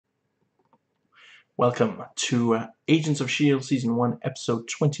Welcome to Agents of S.H.I.E.L.D. Season 1, Episode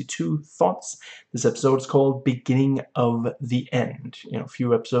 22, Thoughts. This episode is called Beginning of the End. A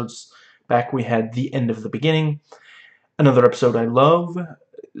few episodes back we had The End of the Beginning. Another episode I love.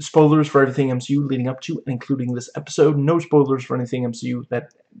 Spoilers for everything MCU leading up to and including this episode. No spoilers for anything MCU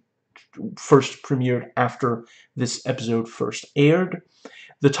that first premiered after this episode first aired.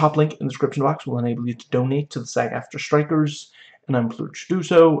 The top link in the description box will enable you to donate to the SAG-AFTRA strikers, and I'm privileged to do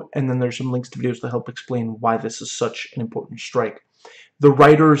so. And then there's some links to videos to help explain why this is such an important strike. The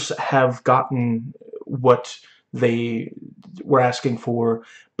writers have gotten what they were asking for,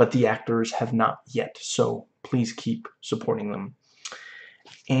 but the actors have not yet. So please keep supporting them.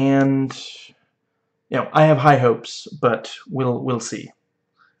 And I have high hopes, but we'll see.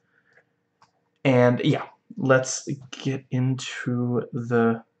 And yeah, let's get into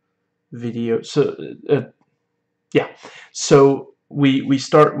the video. So so we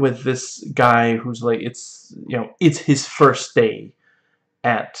start with this guy who's like, it's his first day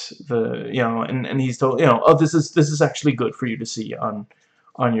at the and he's told, oh, this is actually good for you to see on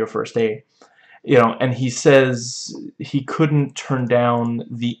your first day, and he says he couldn't turn down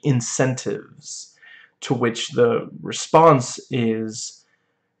the incentives, to which the response is,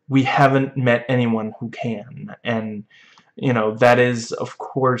 we haven't met anyone who can. And that is, of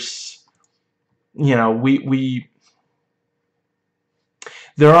course,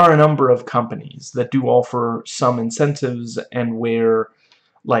 there are a number of companies that do offer some incentives, and where,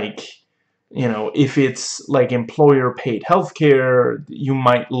 like, if it's like employer paid healthcare, you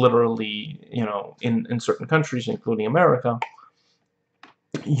might literally, in certain countries, including America,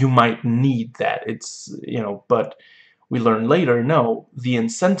 you might need that. It's, but we learn later, no, the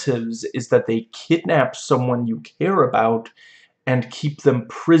incentives is that they kidnap someone you care about and keep them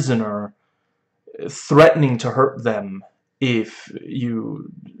prisoner, threatening to hurt them if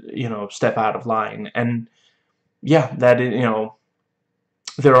you step out of line. And yeah, that is,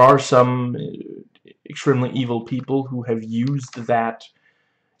 there are some extremely evil people who have used that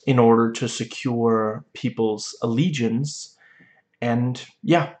in order to secure people's allegiance. And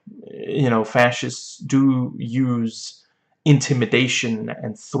yeah, fascists do use intimidation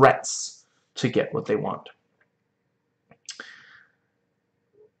and threats to get what they want.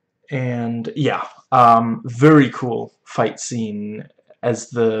 And yeah, very cool fight scene as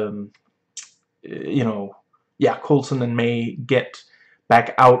the Coulson and May get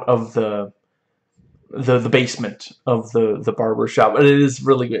back out of the basement of the barber shop. And it is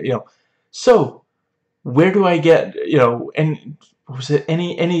really good. So where do I get, and was it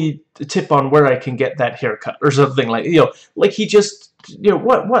any tip on where I can get that haircut or something, like, like he just,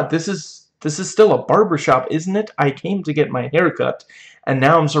 what, this is still a barbershop, isn't it? I came to get my haircut, and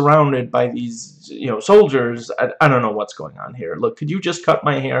now I'm surrounded by these, soldiers. I don't know what's going on here. Look, could you just cut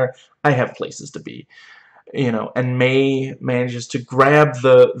my hair? I have places to be. And May manages to grab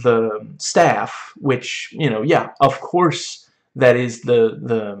the staff, which, yeah, of course, that is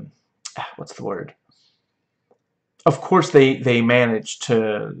the what's the word? Of course they managed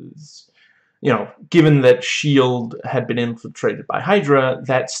to, given that S.H.I.E.L.D. had been infiltrated by Hydra,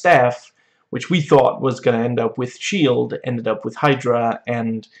 that staff, which we thought was going to end up with S.H.I.E.L.D., ended up with Hydra.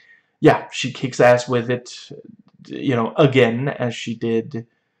 And yeah, she kicks ass with it, again, as she did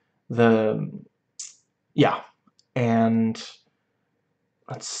and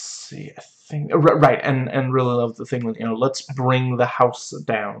let's see, I think, right, and really love the thing, let's bring the house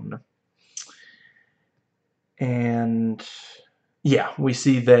down. And yeah, we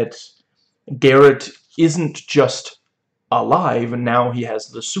see that Garrett isn't just alive, and now he has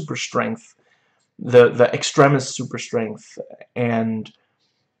the super strength, the extremis super strength, and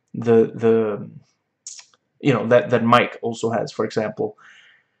the that Mike also has, for example.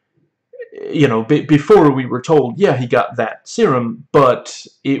 Before we were told, yeah, he got that serum, but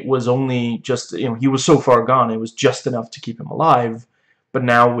it was only just, he was so far gone, it was just enough to keep him alive. But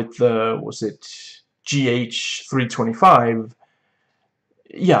now with the, was it GH325,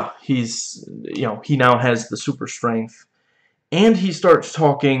 yeah, he's, he now has the super strength, and he starts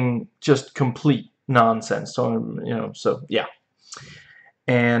talking just complete nonsense. So, so yeah.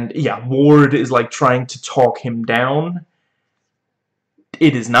 And yeah, Ward is like trying to talk him down.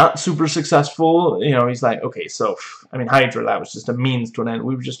 It is not super successful. He's like, okay, so, I mean, Hydra, that was just a means to an end.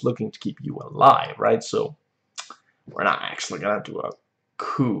 We were just looking to keep you alive, right? So we're not actually gonna do a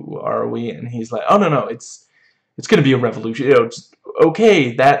coup, are we? And he's like, oh, no, it's gonna be a revolution.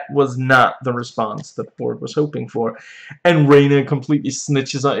 Okay, that was not the response that Ward was hoping for. And Raina completely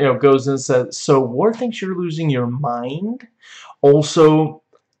snitches on, goes and says, so Ward thinks you're losing your mind? Also,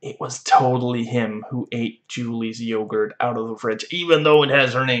 it was totally him who ate Julie's yogurt out of the fridge, even though it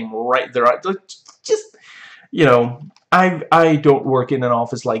has her name right there. you know, I don't work in an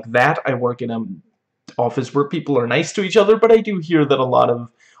office like that. I work in an office where people are nice to each other, but I do hear that a lot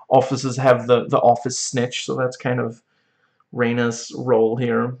of offices have the office snitch, so that's kind of Reina's role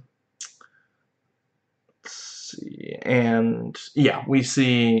here. Let's see, and yeah, we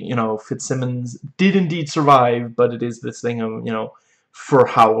see, you know, Fitzsimmons did indeed survive, but it is this thing of, you know, for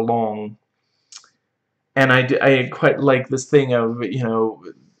how long? And I quite like this thing of, you know,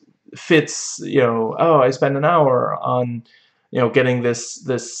 Fitz, you know, oh, I spent an hour on, you know, getting this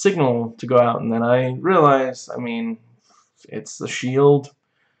signal to go out, and then I realized, I mean, it's the shield.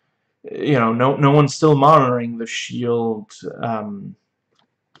 You know, no one's still monitoring the shield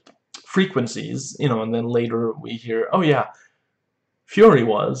frequencies. You know, and then later we hear, oh yeah, Fury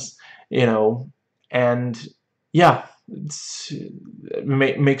was, you know, and yeah,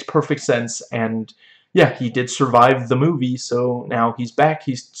 it makes perfect sense. And yeah, he did survive the movie, so now he's back.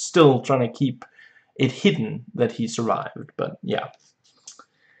 He's still trying to keep it hidden that he survived, but yeah.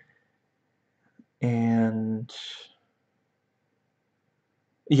 And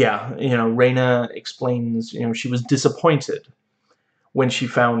yeah, you know, Reina explains, you know, she was disappointed when she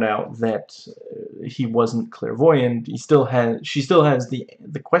found out that he wasn't clairvoyant. She still has the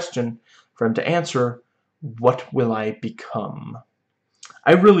question for him to answer, what will I become?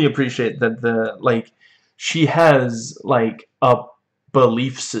 I really appreciate that she has like a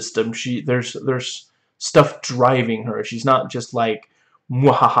belief system. There's stuff driving her. She's not just like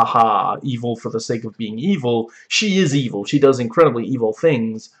mwahaha evil for the sake of being evil. She is evil. She does incredibly evil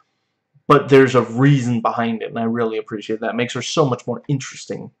things, but there's a reason behind it, and I really appreciate that. It makes her so much more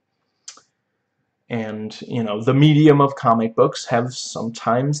interesting. And, you know, the medium of comic books have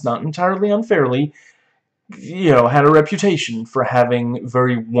sometimes, not entirely unfairly, you know, had a reputation for having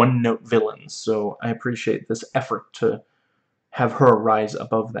very one-note villains, so I appreciate this effort to have her rise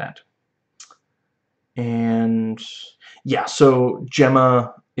above that. And yeah, so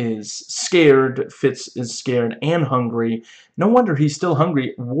Gemma is scared, Fitz is scared and hungry. No wonder he's still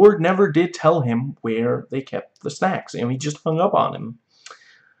hungry. Ward never did tell him where they kept the snacks, and he just hung up on him.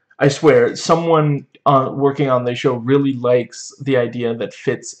 I swear, someone working on the show really likes the idea that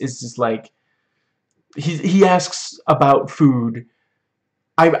Fitz is just like, he asks about food.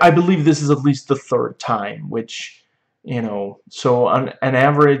 I believe this is at least the third time, which, you know, so on an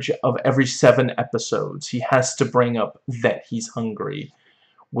average of every 7 episodes, he has to bring up that he's hungry,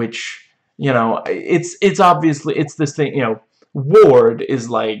 which, you know, it's obviously, it's this thing, you know, Ward is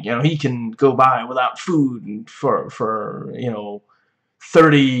like, you know, he can go by without food for you know,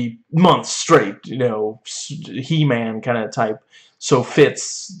 30 months straight, you know, He-Man kind of type. So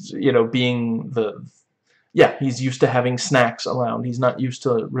Fitz, you know, being yeah, he's used to having snacks around. He's not used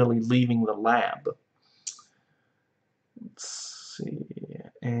to really leaving the lab. Let's see.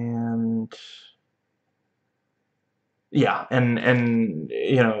 And yeah, and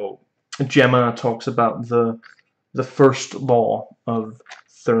you know, Gemma talks about the first law of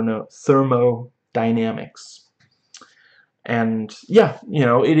thermodynamics. And yeah, you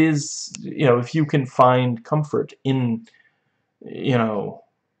know, it is, you know, if you can find comfort in, you know,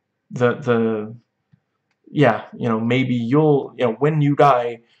 the yeah, you know, maybe you'll, you know, when you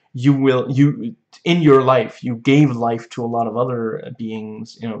die, you in your life, you gave life to a lot of other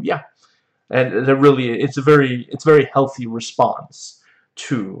beings, you know, yeah. And that really, it's a very healthy response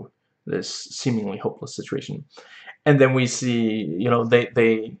to this seemingly hopeless situation. And then we see, you know,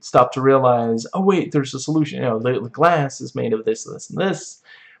 they stop to realize, oh wait, there's a solution. You know, the glass is made of this, this, and this.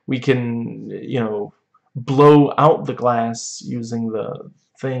 We can, you know, blow out the glass using the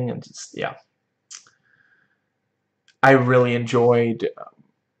thing, and just, yeah. I really enjoyed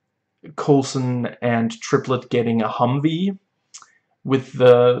Coulson and Triplet getting a Humvee with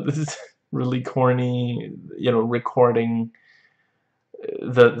the really corny, you know, recording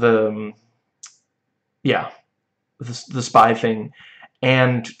yeah, the spy thing,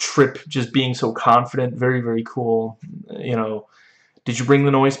 and Trip just being so confident. Very, very cool. You know, did you bring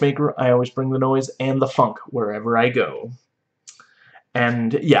the noisemaker? I always bring the noise and the funk wherever I go.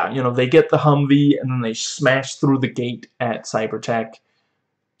 And yeah, you know, they get the Humvee and then they smash through the gate at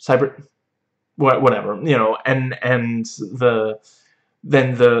whatever, you know, and then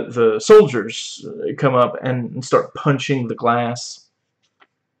the soldiers come up and start punching the glass.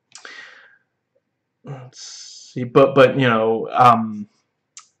 Let's see, but you know,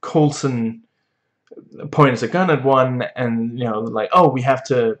 Coulson points a gun at one, and you know, like, oh, we have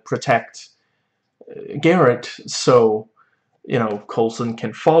to protect Garrett, so you know, Coulson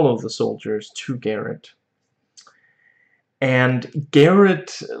can follow the soldiers to Garrett. And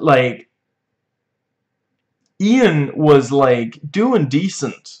Garrett, like, Ian was like doing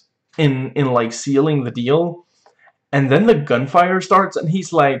decent in like sealing the deal, And then the gunfire starts, and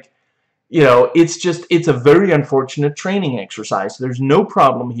he's like, you know, it's a very unfortunate training exercise. There's no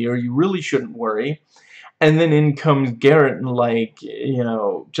problem here. You really shouldn't worry. And then in comes Garrett and, like, you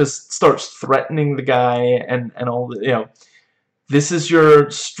know, just starts threatening the guy and all the, you know, this is your,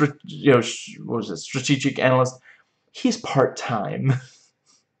 you know, what was it, strategic analyst. He's part-time.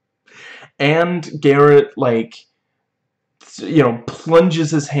 And Garrett, like, you know,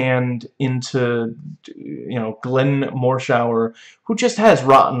 plunges his hand into, you know, Glenn Morshower, who just has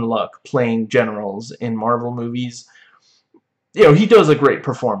rotten luck playing generals in Marvel movies. You know, he does a great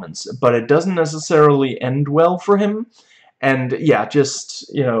performance, but it doesn't necessarily end well for him. And, yeah, just,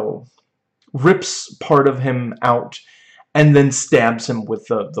 you know, rips part of him out and then stabs him with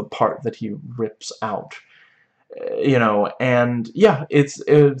the part that he rips out. You know, and yeah, it's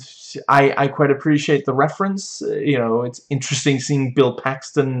I quite appreciate the reference. You know, it's interesting seeing Bill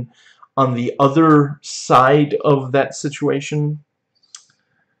Paxton on the other side of that situation.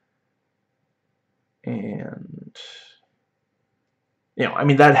 And, you know, I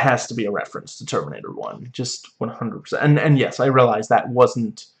mean, that has to be a reference to Terminator 1, just 100%. And yes, I realize that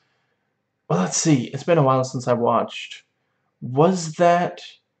wasn't... Well, let's see, it's been a while since I watched. Was that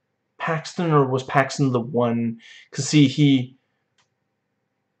Paxton, or was Paxton the one... Because, see,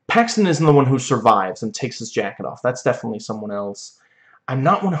 Paxton isn't the one who survives and takes his jacket off. That's definitely someone else. I'm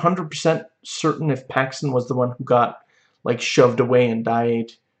not 100% certain if Paxton was the one who got, like, shoved away and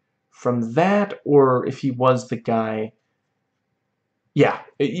died from that, or if he was the guy... Yeah,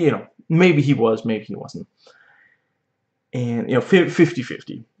 you know, maybe he was, maybe he wasn't. And, you know,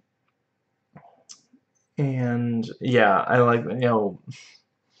 50-50. And, yeah, I like, you know...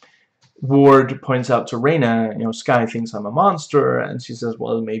 Ward points out to Reyna, you know, Skye thinks I'm a monster, and she says,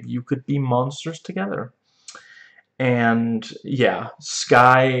 well, maybe you could be monsters together. And, yeah,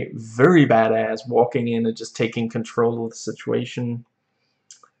 Skye, very badass, walking in and just taking control of the situation.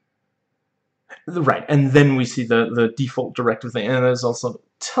 Right, and then we see the default directive thing, and there's also,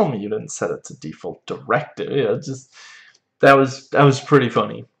 tell me you didn't set it to default directive. Yeah, just, that was pretty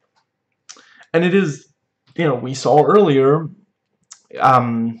funny. And it is, you know, we saw earlier,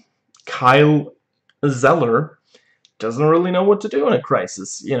 Kyle Zeller doesn't really know what to do in a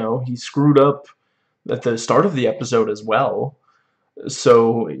crisis. You know, he screwed up at the start of the episode as well.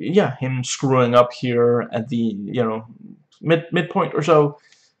 So, yeah, him screwing up here at the, you know, midpoint or so,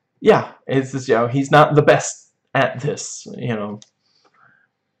 yeah, it's just, you know, he's not the best at this, you know.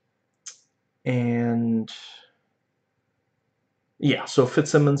 And, yeah, so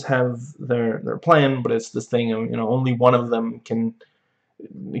Fitzsimmons have their plan, but it's this thing of, you know, only one of them can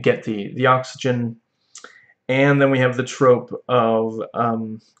get the oxygen. And then we have the trope of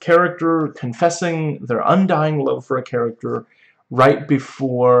character confessing their undying love for a character right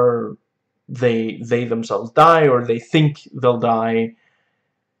before they themselves die, or they think they'll die.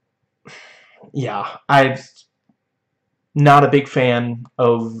 Yeah, I'm not a big fan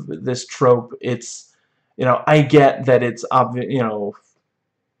of this trope. It's, you know, I get that it's obvious, you know,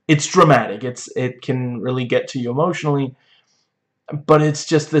 it's dramatic. It can really get to you emotionally. But it's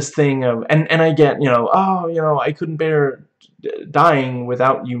just this thing of, and I get, you know, oh, you know, I couldn't bear dying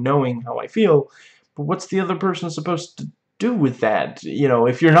without you knowing how I feel. But what's the other person supposed to do with that? You know,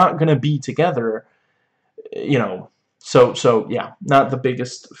 if you're not going to be together, you know. So yeah, not the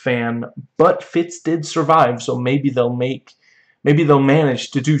biggest fan. But Fitz did survive, so maybe they'll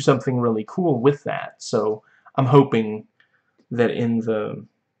manage to do something really cool with that. So I'm hoping that in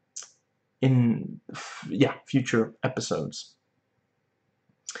future episodes.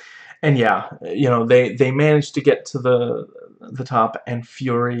 And yeah, you know, they manage to get to the top, and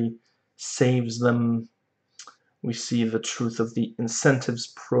Fury saves them. We see the truth of the incentives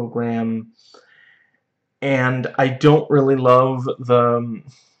program. And I don't really love the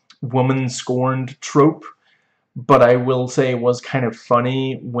woman scorned trope, but I will say it was kind of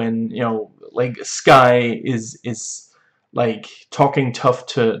funny when, you know, like, Skye is like talking tough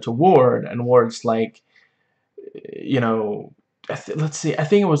to Ward, and Ward's like, you know, let's see, I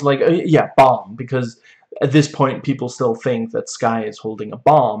think it was like, yeah, bomb, because at this point people still think that Skye is holding a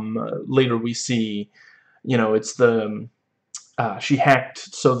bomb. Later we see, you know, it's the she hacked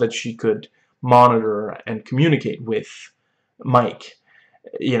so that she could monitor and communicate with Mike,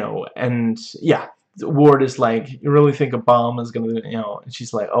 you know. And yeah, Ward is like, you really think a bomb is gonna, you know, and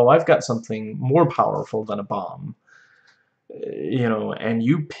she's like, oh, I've got something more powerful than a bomb, you know, and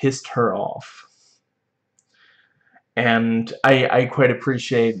you pissed her off. And I quite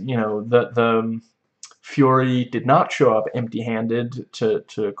appreciate, you know, the Fury did not show up empty-handed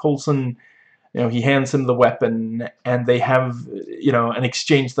to Coulson. You know, he hands him the weapon, and they have, you know, an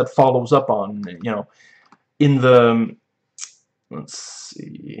exchange that follows up on, you know, in the, let's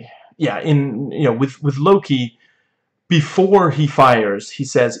see, yeah, in, with Loki, before he fires, he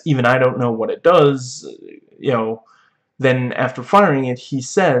says, even I don't know what it does, then after firing it, he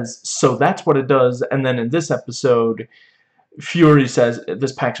says, so that's what it does. And then in this episode, Fury says,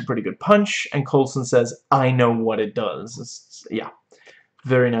 this packs a pretty good punch, and Coulson says, I know what it does. Yeah,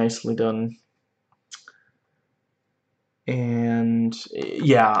 very nicely done. And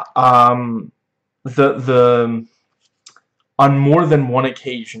yeah, the on more than one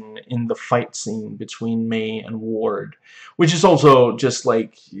occasion in the fight scene between May and Ward, which is also just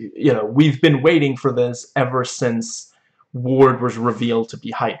like, we've been waiting for this ever since Ward was revealed to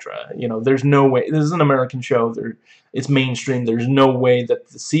be Hydra. There's no way, this is an American show, it's mainstream, there's no way that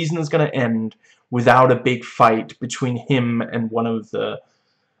the season is going to end without a big fight between him and one of the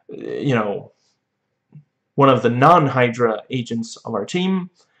non-Hydra agents of our team.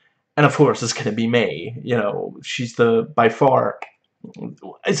 And of course, it's going to be May. She's by far,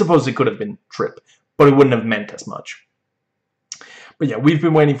 I suppose it could have been Trip, but it wouldn't have meant as much. But yeah, we've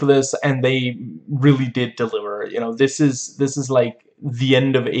been waiting for this, and they really did deliver. This is like the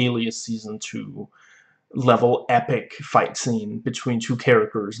end of Alias Season 2 level epic fight scene between two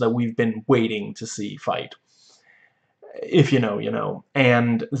characters that we've been waiting to see fight. If you know, you know.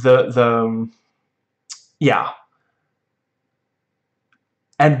 And yeah.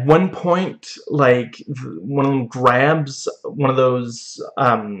 At one point, like, one of them grabs one of those,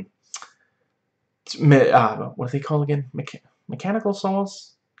 what are they called again? Mechanical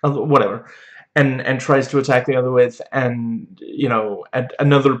saws? Whatever. And tries to attack the other with, and, at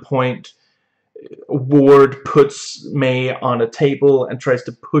another point, Ward puts May on a table and tries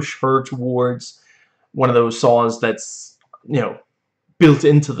to push her towards one of those saws that's, built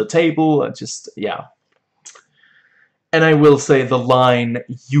into the table. Just, yeah. And I will say the line,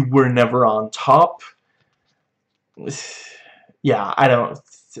 "You were never on top." Yeah, I don't.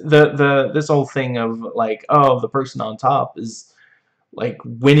 This whole thing of like, oh, the person on top is like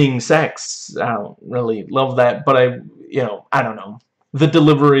winning sex. I don't really love that, but I don't know. The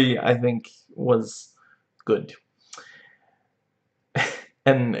delivery, I think, was good.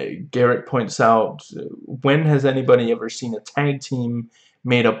 And Garrett points out, when has anybody ever seen a tag team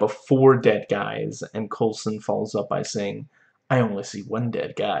made up of 4 dead guys? And Coulson follows up by saying, I only see 1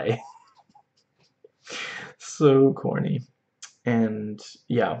 dead guy. So corny. And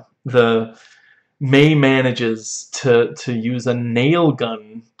yeah, the May manages to use a nail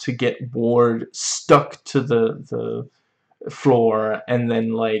gun to get Ward stuck to the floor, and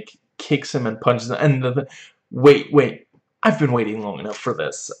then like kicks him and punches him. And wait, I've been waiting long enough for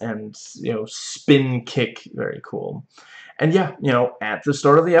this. And spin kick, very cool. And yeah, at the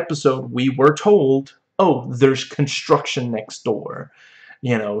start of the episode, we were told, oh, there's construction next door.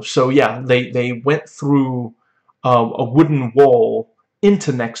 So yeah, they went through a wooden wall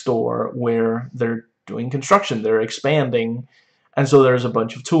into next door where they're doing construction. They're expanding, and so there's a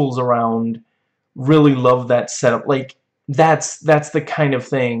bunch of tools around. Really love that setup. Like, that's the kind of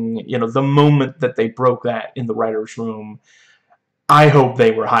thing, the moment that they broke that in the writer's room, I hope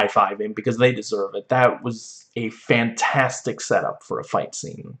they were high-fiving, because they deserve it. That was a fantastic setup for a fight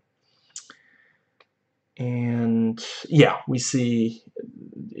scene. And yeah, we see,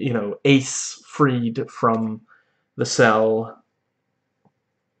 Ace freed from the cell.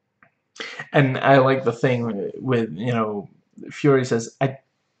 And I like the thing with, Fury says,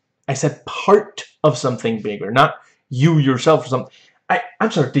 I said part of something bigger, not you yourself or something.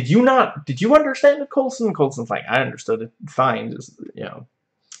 I'm sorry, did you understand it, Coulson? Coulson's like, I understood it fine, just,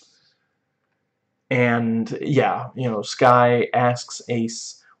 And yeah, Skye asks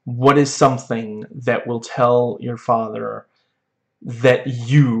Ace, what is something that will tell your father that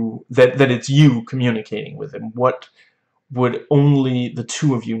it's you communicating with him? What would only the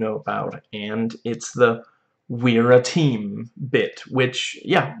 2 of you know about? And it's the "we're a team" bit, which,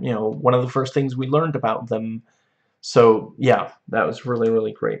 yeah, one of the first things we learned about them. So yeah, that was really,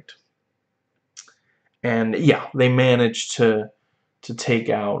 really great. And yeah, they managed to take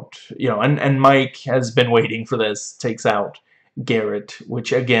out, and Mike has been waiting for this, takes out Garrett,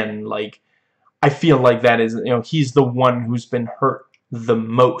 which again, like, I feel like that is, he's the one who's been hurt the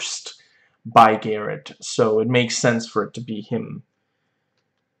most by Garrett, so it makes sense for it to be him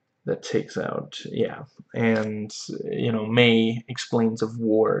that takes out, yeah. And, May explains of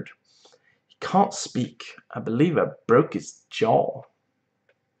Ward. He can't speak. I believe I broke his jaw.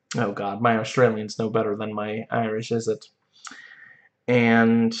 Oh god, my Australian's no better than my Irish, is it?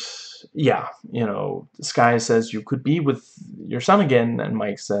 And yeah, Skye says, you could be with your son again, and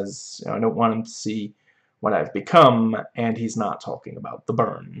Mike says, I don't want him to see what I've become. And he's not talking about the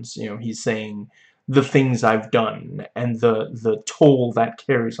burns. He's saying the things I've done and the toll that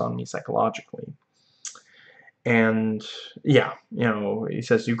carries on me psychologically. And yeah, you know, he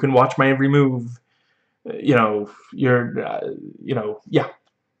says, you can watch my every move. You know, you know, yeah,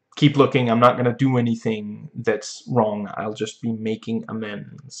 keep looking. I'm not going to do anything that's wrong. I'll just be making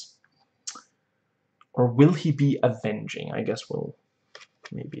amends. Or will he be avenging? I guess we'll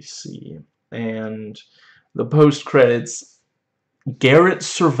maybe see. And the post-credits, Garrett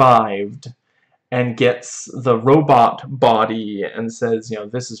survived and gets the robot body and says, you know,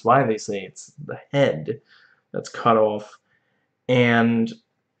 this is why they say it's the head that's cut off. And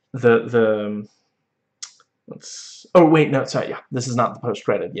the let's, oh wait, no, sorry, yeah, this is not the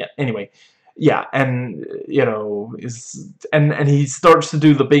post-credit yet. Anyway, yeah, and you know, and he starts to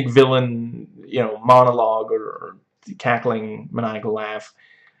do the big villain, you know, monologue or cackling maniacal laugh,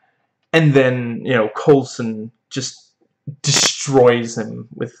 and then, you know, Coulson just destroys him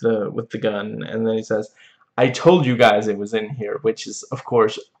with the gun, and then he says, I told you guys it was in here, which is of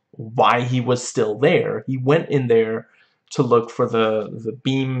course why he was still there. He went in there to look for the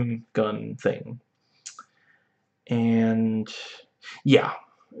beam gun thing. And yeah,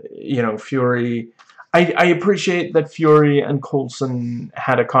 you know, Fury, I appreciate that Fury and Coulson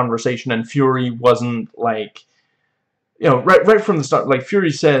had a conversation, and Fury wasn't like, you know, right from the start, like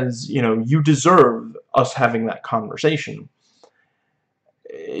Fury says, you know, you deserve us having that conversation,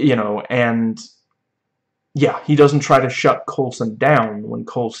 you know, and yeah, he doesn't try to shut Coulson down when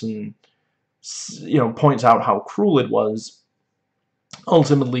Coulson, you know, points out how cruel it was.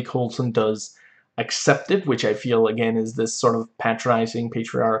 Ultimately, Coulson does accept it, which I feel, again, is this sort of patronizing,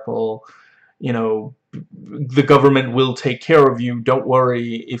 patriarchal, you know, the government will take care of you, don't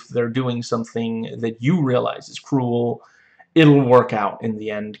worry if they're doing something that you realize is cruel, it'll work out in the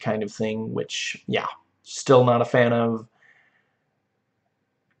end kind of thing, which, yeah, still not a fan of.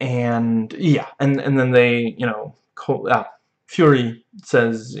 And, yeah, and then they, you know, Fury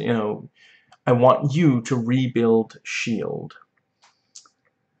says, you know, I want you to rebuild S.H.I.E.L.D.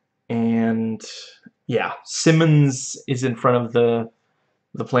 And yeah, Simmons is in front of the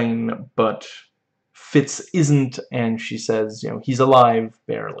plane, but Fitz isn't, and she says, you know, he's alive,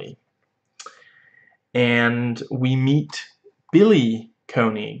 barely. And we meet Billy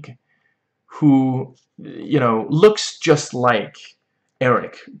Koenig, who, you know, looks just like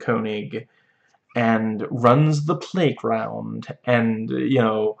Eric Koenig, and runs the playground, and, you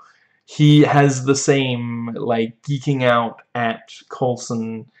know, he has the same, like, geeking out at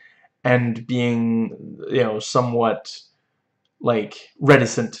Coulson and being, you know, somewhat, like,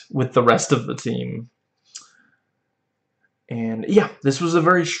 reticent with the rest of the team. And, yeah, this was a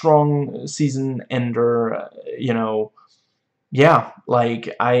very strong season ender, you know. Yeah,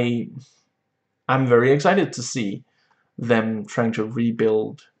 like, I'm very excited to see them trying to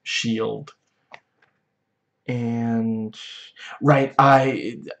rebuild S.H.I.E.L.D. And, right,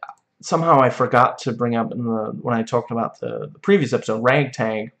 somehow I forgot to bring up when I talked about the previous episode,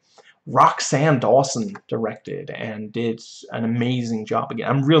 Ragtag, Roxanne Dawson directed and did an amazing job again.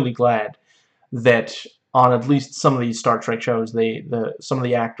 I'm really glad that on at least some of these Star Trek shows, some of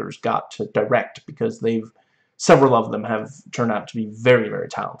the actors got to direct, because several of them have turned out to be very, very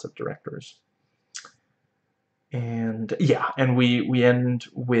talented directors. And yeah, and we end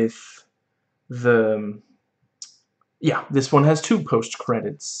with yeah, this one has two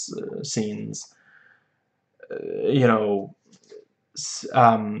post-credits scenes. You know,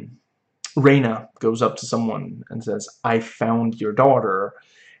 Reyna goes up to someone and says, I found your daughter,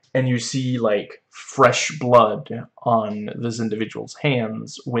 and you see, like, fresh blood on this individual's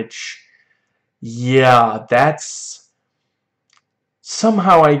hands, which, yeah, that's...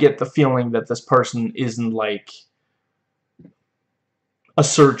 Somehow I get the feeling that this person isn't, like, a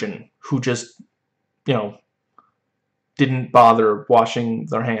surgeon who just, you know, didn't bother washing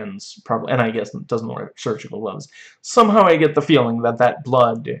their hands, probably, and I guess it doesn't wear surgical gloves. Somehow I get the feeling that that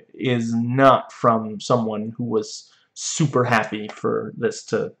blood is not from someone who was super happy for this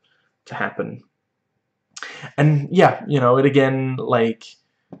to happen. And yeah, you know, it again, like,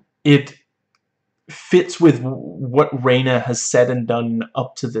 it fits with what Reyna has said and done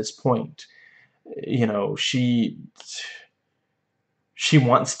up to this point. You know, she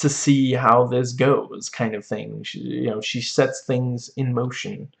wants to see how this goes, kind of thing. You know, she sets things in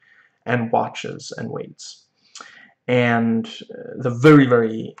motion and watches and waits. And the very,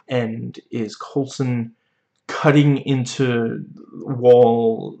 very end is Coulson cutting into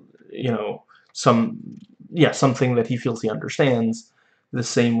wall, you know, something that he feels he understands, the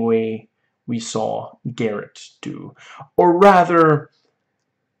same way we saw Garrett do. Or rather,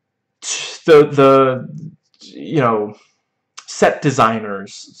 you know, set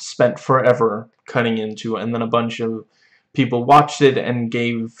designers spent forever cutting into, and then a bunch of people watched it and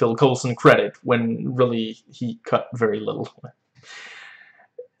gave Phil Coulson credit when really he cut very little.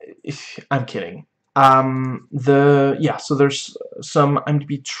 I'm kidding. So there's some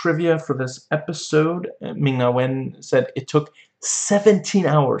IMDb trivia for this episode. Ming-Na Wen said it took 17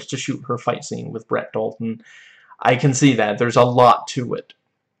 hours to shoot her fight scene with Brett Dalton. I can see that. There's a lot to it.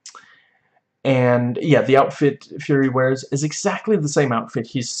 And yeah, the outfit Fury wears is exactly the same outfit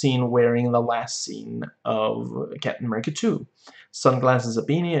he's seen wearing in the last scene of Captain America 2. Sunglasses, a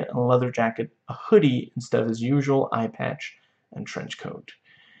beanie, a leather jacket, a hoodie instead of his usual eye patch and trench coat.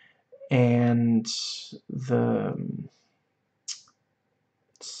 And the...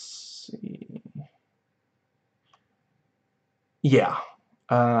 let's see... yeah.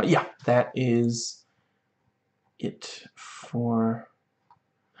 That is it for...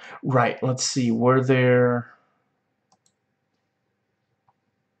 right, let's see, were there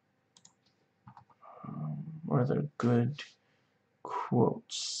good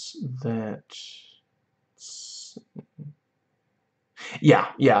quotes that...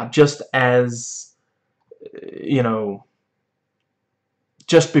 yeah, just as, you know,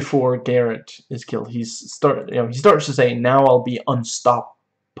 just before Garrett is killed, he starts to say, "Now I'll be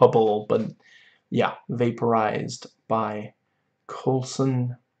unstoppable," but yeah, vaporized by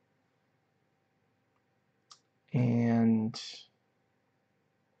Coulson.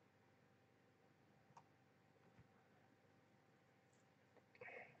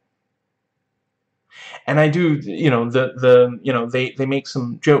 And I do, they make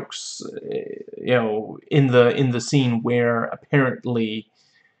some jokes, in the scene where apparently,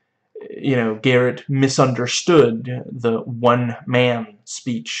 Garrett misunderstood the one-man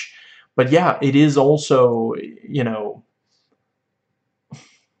speech. But yeah, it is also,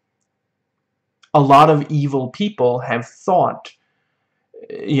 a lot of evil people have thought,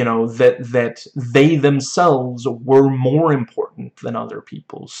 that they themselves were more important than other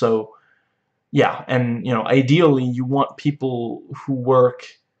people. So yeah, and ideally you want people who work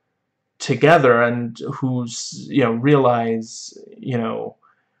together and who's realize,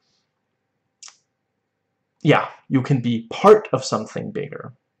 yeah, you can be part of something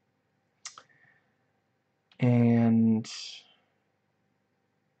bigger. And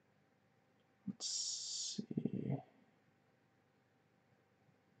let's see.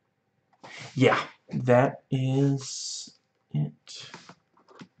 Yeah, that is it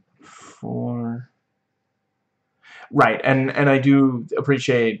for... right, and I do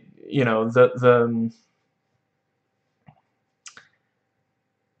appreciate, the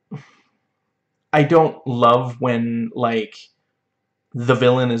I don't love when, like, the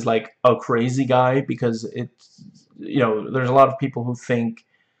villain is like a crazy guy, because it's, there's a lot of people who think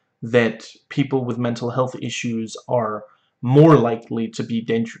that people with mental health issues are more likely to be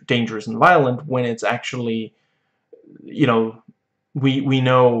dangerous and violent, when it's actually, we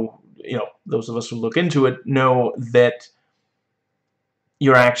know, those of us who look into it know that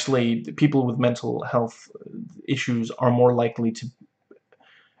you're actually, people with mental health issues are more likely to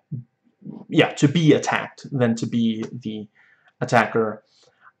be attacked than to be the attacker.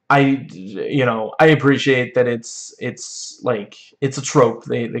 I appreciate that it's like, it's a trope,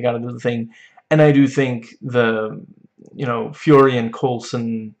 they gotta do the thing, and I do think the, Fury and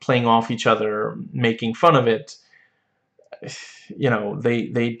Coulson playing off each other, making fun of it,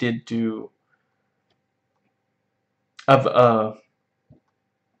 they did do of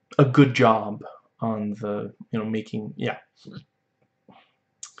a good job on the, making, yeah.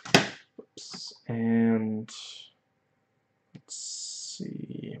 Oops. And let's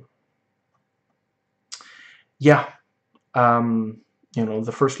see. Yeah,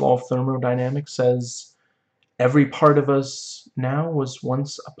 the first law of thermodynamics says every part of us now was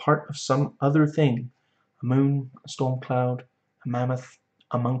once a part of some other thing. A moon, a storm cloud, a mammoth,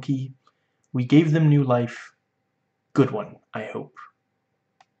 a monkey. We gave them new life. Good one, I hope.